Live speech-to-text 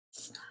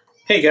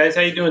Hey guys,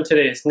 how you doing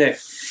today? It's Nick,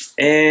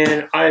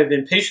 and I've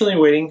been patiently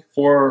waiting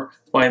for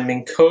my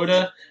Minn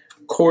Kota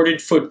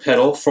corded foot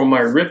pedal for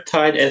my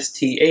Riptide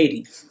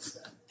ST80.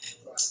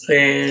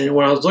 And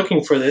when I was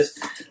looking for this,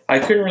 I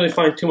couldn't really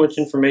find too much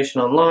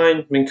information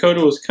online. Minn Kota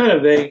was kind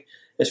of vague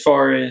as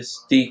far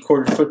as the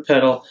corded foot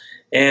pedal,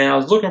 and I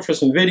was looking for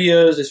some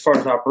videos as far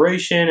as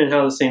operation and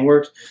how this thing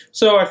works.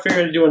 So I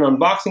figured I'd do an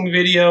unboxing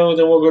video,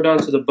 then we'll go down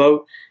to the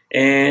boat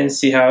and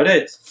see how it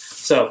is.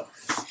 So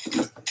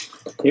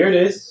here it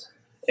is.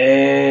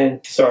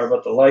 And sorry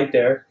about the light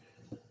there.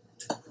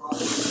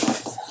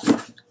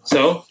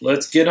 So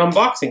let's get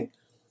unboxing.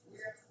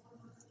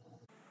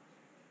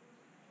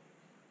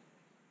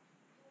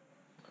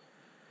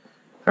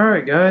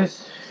 Alright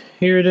guys,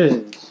 here it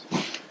is.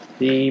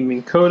 The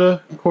Minn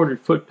Kota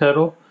corded foot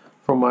pedal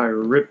for my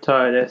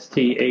Riptide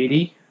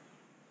ST80.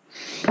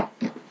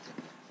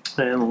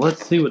 And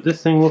let's see what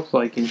this thing looks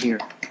like in here.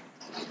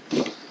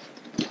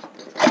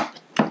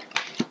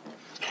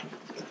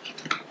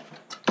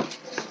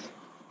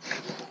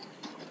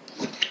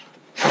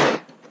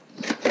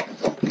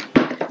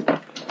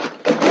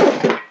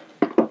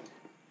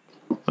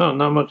 Oh,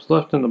 not much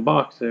left in the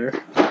box there.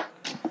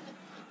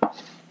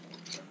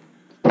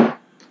 Oh,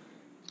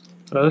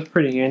 that's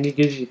pretty handy.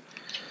 Gives you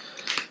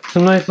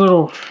some nice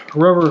little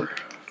rubber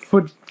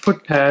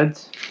foot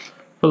pads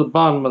for the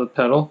bottom of the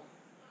pedal.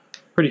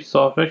 Pretty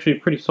soft, actually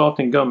pretty soft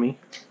and gummy.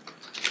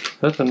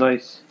 That's a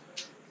nice,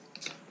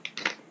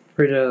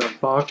 right out of the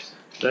box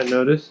that I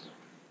noticed.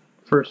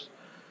 First,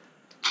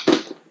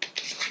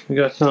 we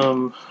got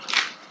some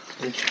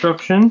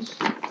instructions.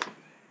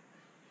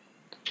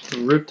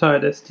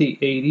 Riptide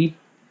ST80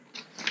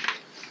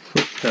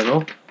 foot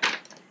pedal.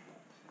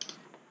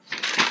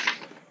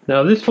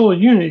 Now this whole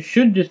unit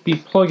should just be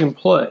plug and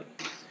play.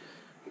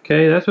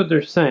 Okay, that's what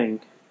they're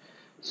saying.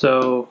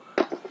 So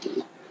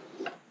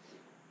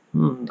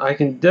I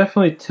can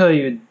definitely tell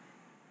you it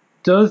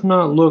does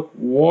not look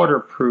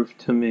waterproof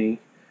to me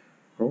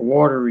or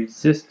water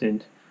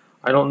resistant.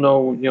 I don't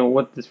know,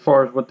 what as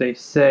far as what they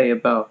say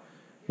about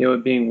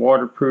it being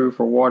waterproof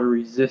or water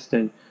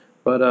resistant.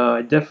 But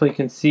I definitely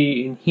can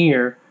see in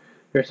here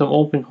there's some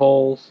open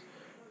holes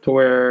to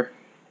where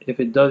if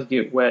it does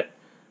get wet,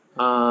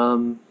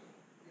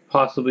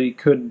 possibly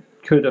could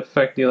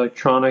affect the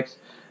electronics.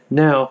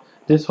 Now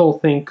this whole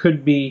thing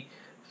could be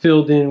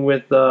filled in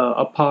with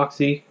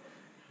epoxy.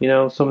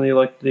 Some of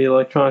the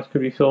electronics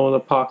could be filled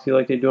with epoxy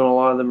like they do in a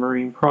lot of the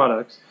marine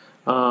products.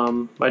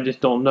 I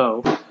just don't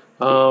know.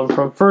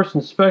 From first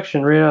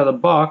inspection right out of the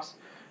box,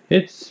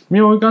 it's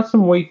it got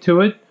some weight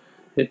to it.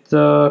 It's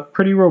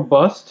pretty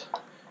robust.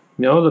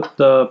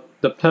 The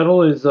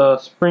pedal is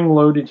spring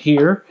loaded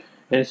here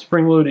and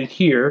spring loaded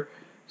here,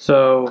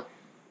 so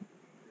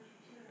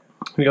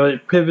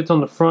it pivots on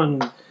the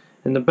front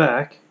and the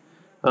back,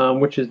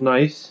 which is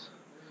nice.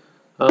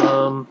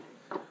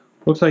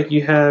 Looks like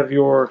you have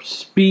your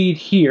speed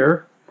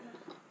here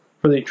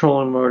for the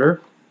trolling motor.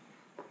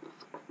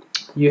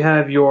 You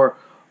have your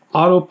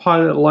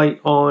autopilot light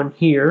on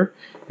here,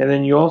 and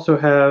then you also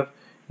have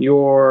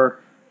your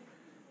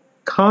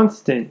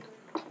constant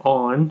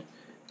on,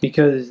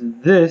 because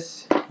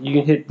this, you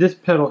can hit this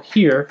pedal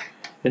here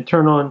and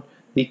turn on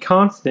the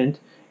constant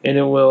and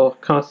it will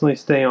constantly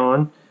stay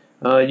on.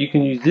 You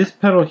can use this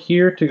pedal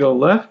here to go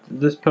left,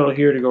 this pedal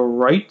here to go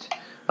right.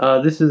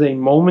 This is a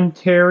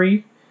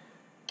momentary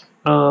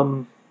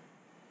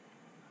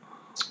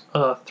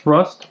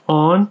thrust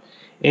on,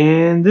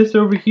 and this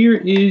over here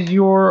is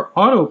your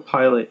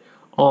autopilot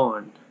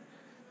on.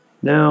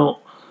 Now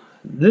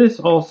this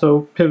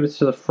also pivots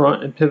to the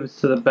front and pivots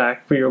to the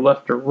back for your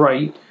left or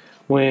right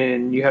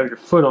when you have your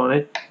foot on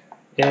it.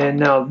 And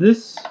now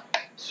this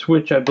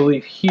switch, I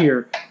believe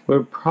here,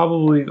 would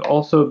probably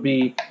also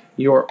be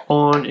your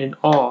on and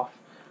off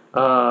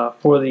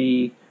for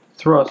the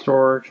thrust,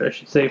 or I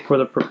should say for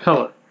the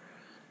propeller.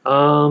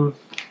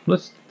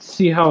 Let's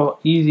see how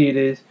easy it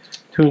is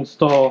to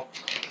install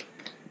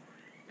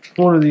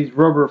one of these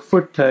rubber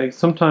foot pegs.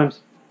 Sometimes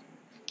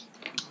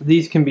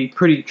these can be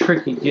pretty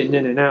tricky getting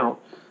in and out.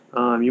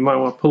 You might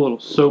want to put a little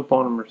soap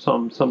on them or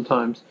something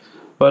sometimes.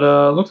 But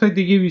looks like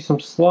they give you some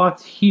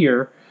slots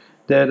here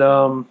that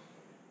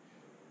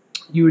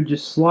you would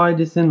just slide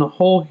this in the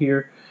hole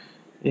here,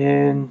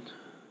 and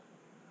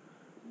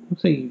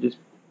looks like you just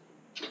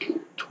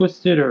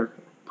twist it or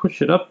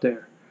push it up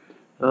there.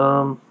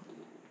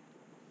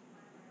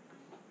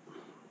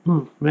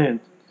 Man,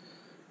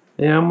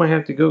 yeah, I might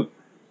have to go.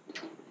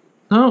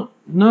 Oh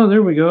no,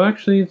 there we go.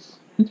 Actually, it's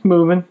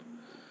moving.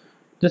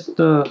 Just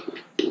a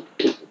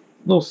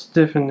little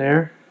stiff in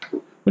there,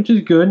 which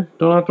is good.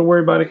 Don't have to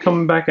worry about it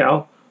coming back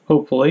out,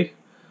 hopefully.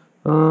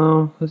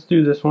 Let's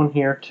do this one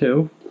here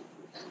too.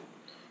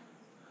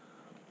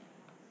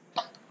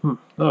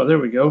 Oh, there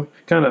we go.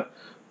 Kind of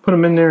put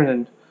them in there and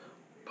then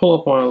pull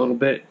up on it a little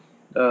bit.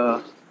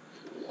 To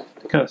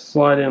kind of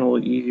slide in a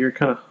little easier.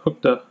 Kind of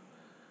hook they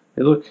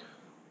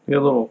got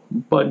a little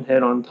button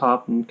head on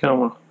top, and kind of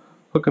want to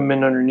hook them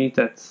in underneath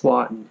that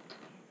slot and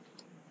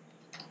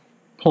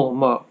pull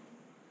them up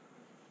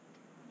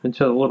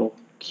into the little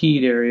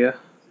keyed area.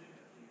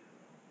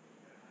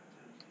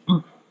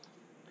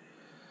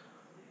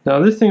 Now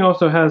this thing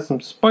also has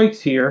some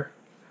spikes here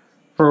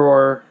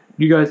for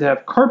you guys to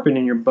have carpet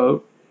in your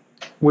boat,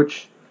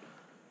 which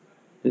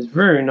is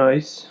very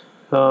nice.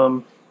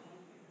 And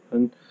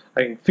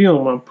I can feel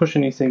them when I'm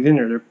pushing these things in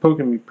there. They're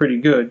poking me pretty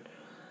good.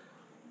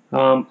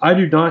 I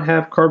do not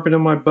have carpet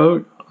in my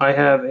boat. I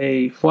have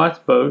a flats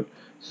boat,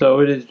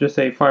 so it is just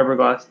a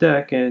fiberglass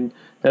deck, and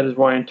that is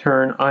why in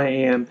turn I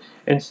am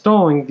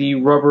installing the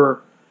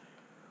rubber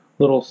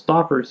little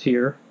stoppers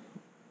here.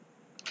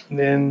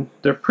 And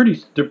they're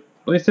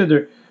like I said,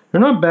 they're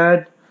not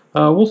bad.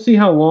 We'll see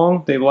how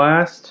long they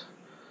last.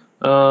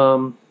 I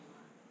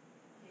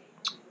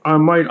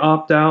might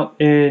opt out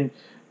and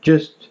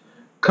just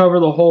cover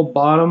the whole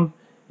bottom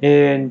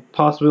and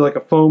possibly like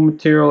a foam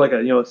material, like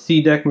a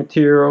sea deck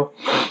material.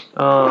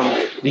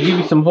 They give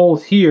you some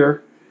holes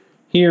here,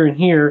 and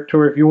here, to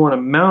where if you want to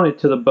mount it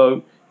to the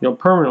boat,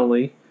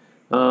 permanently.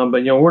 But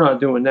we're not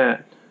doing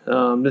that.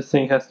 This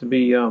thing has to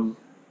be come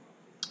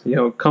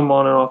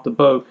on and off the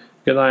boat,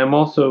 because I am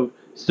also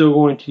still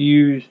going to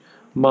use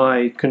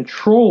my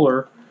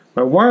controller,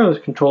 my wireless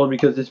controller,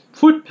 because this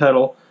foot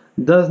pedal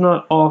does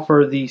not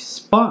offer the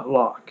spot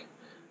lock.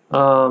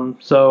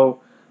 So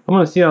I'm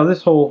going to see how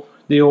this whole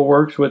deal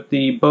works with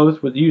using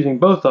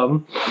both of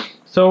them.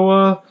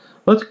 So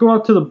let's go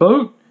out to the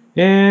boat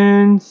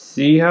and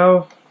see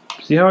how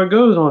it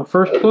goes on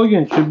first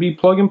plug-in. Should be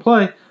plug and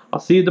play. I'll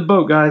see you at the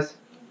boat, guys.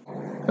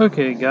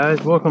 Okay,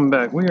 guys, welcome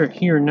back. We are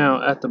here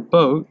now at the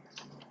boat.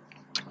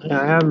 And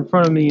I have in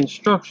front of me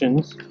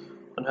instructions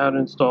on how to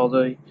install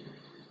the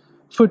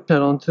foot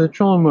pedal into the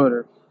trolling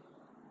motor.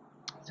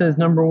 It says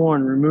number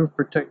 1, remove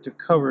protective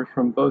covers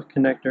from both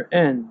connector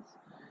ends.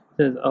 It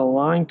says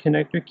align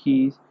connector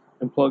keys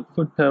and plug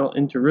foot pedal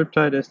into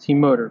Riptide ST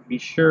motor. Be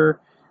sure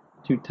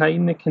to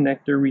tighten the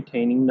connector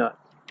retaining nut.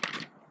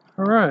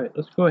 Alright,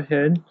 let's go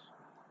ahead,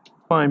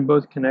 find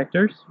both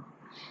connectors,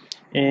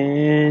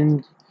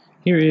 and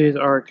here is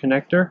our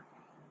connector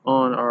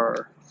on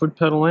our foot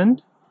pedal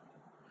end,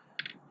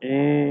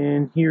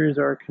 and here is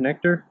our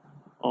connector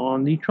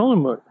on the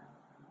trolling motor.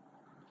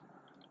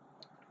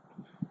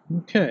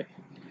 Okay,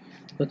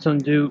 let's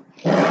leave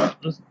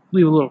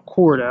a little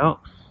cord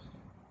out.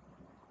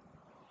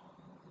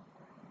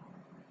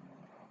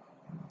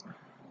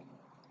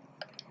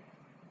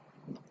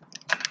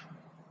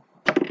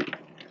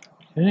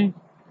 Okay,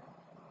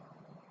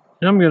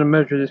 and I'm going to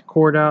measure this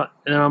cord out,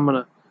 and I'm going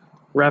to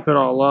wrap it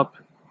all up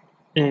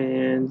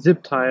and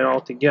zip tie it all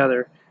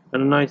together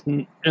in a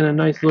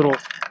nice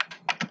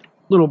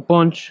little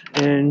bunch,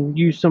 and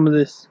use some of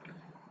this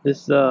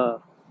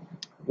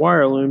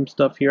wire loom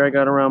stuff here I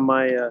got around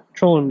my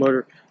trolling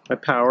motor, my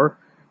power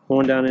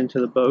going down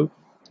into the boat.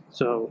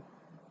 So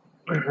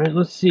alright,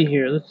 let's see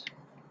here. Let's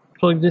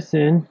plug this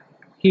in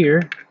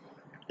here,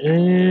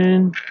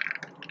 and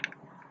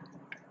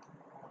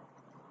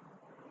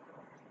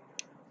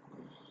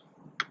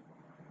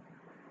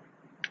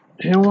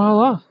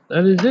voila,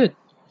 that is it.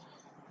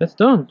 That's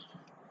done.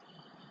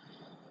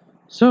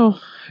 So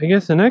I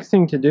guess the next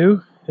thing to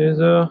do is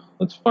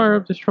let's fire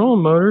up this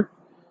trolling motor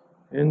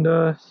and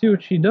see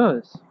what she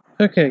does.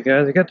 Okay,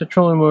 guys, I got the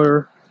trolling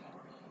motor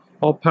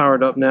all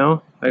powered up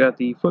now. I got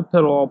the foot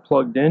pedal all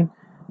plugged in,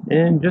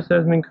 and just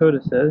as Minn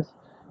Kota says,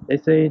 they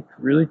say it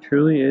really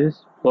truly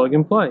is plug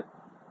and play.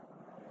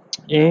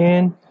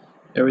 And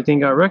everything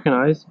got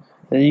recognized.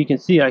 And you can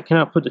see I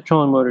cannot put the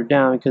trolling motor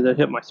down because I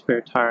hit my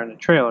spare tire in the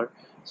trailer.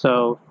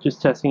 So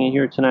just testing it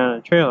here tonight on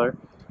the trailer,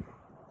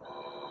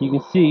 you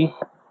can see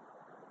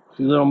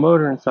the little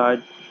motor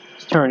inside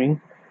is turning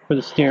for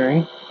the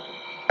steering.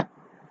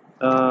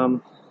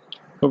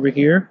 Over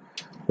here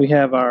we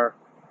have our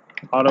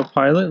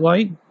autopilot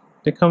light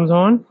that comes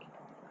on,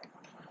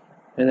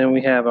 and then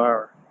we have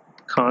our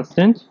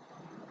constant,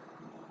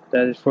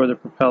 that is for the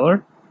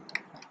propeller.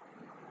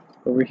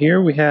 Over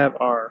here we have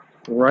our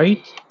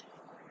right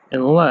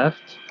and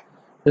left.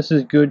 This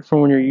is good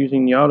for when you're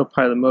using the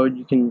autopilot mode.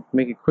 You can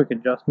make a quick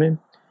adjustment.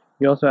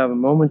 You also have a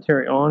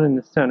momentary on in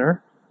the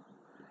center.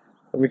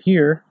 Over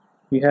here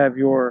you have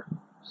your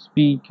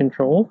speed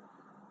control,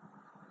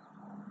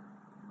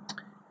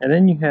 and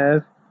then you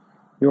have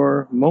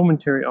your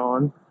momentary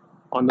on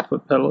the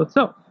foot pedal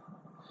itself.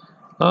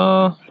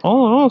 All in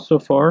all, so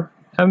far,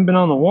 haven't been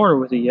on the water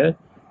with it yet,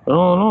 but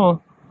all in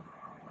all,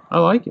 I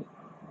like it.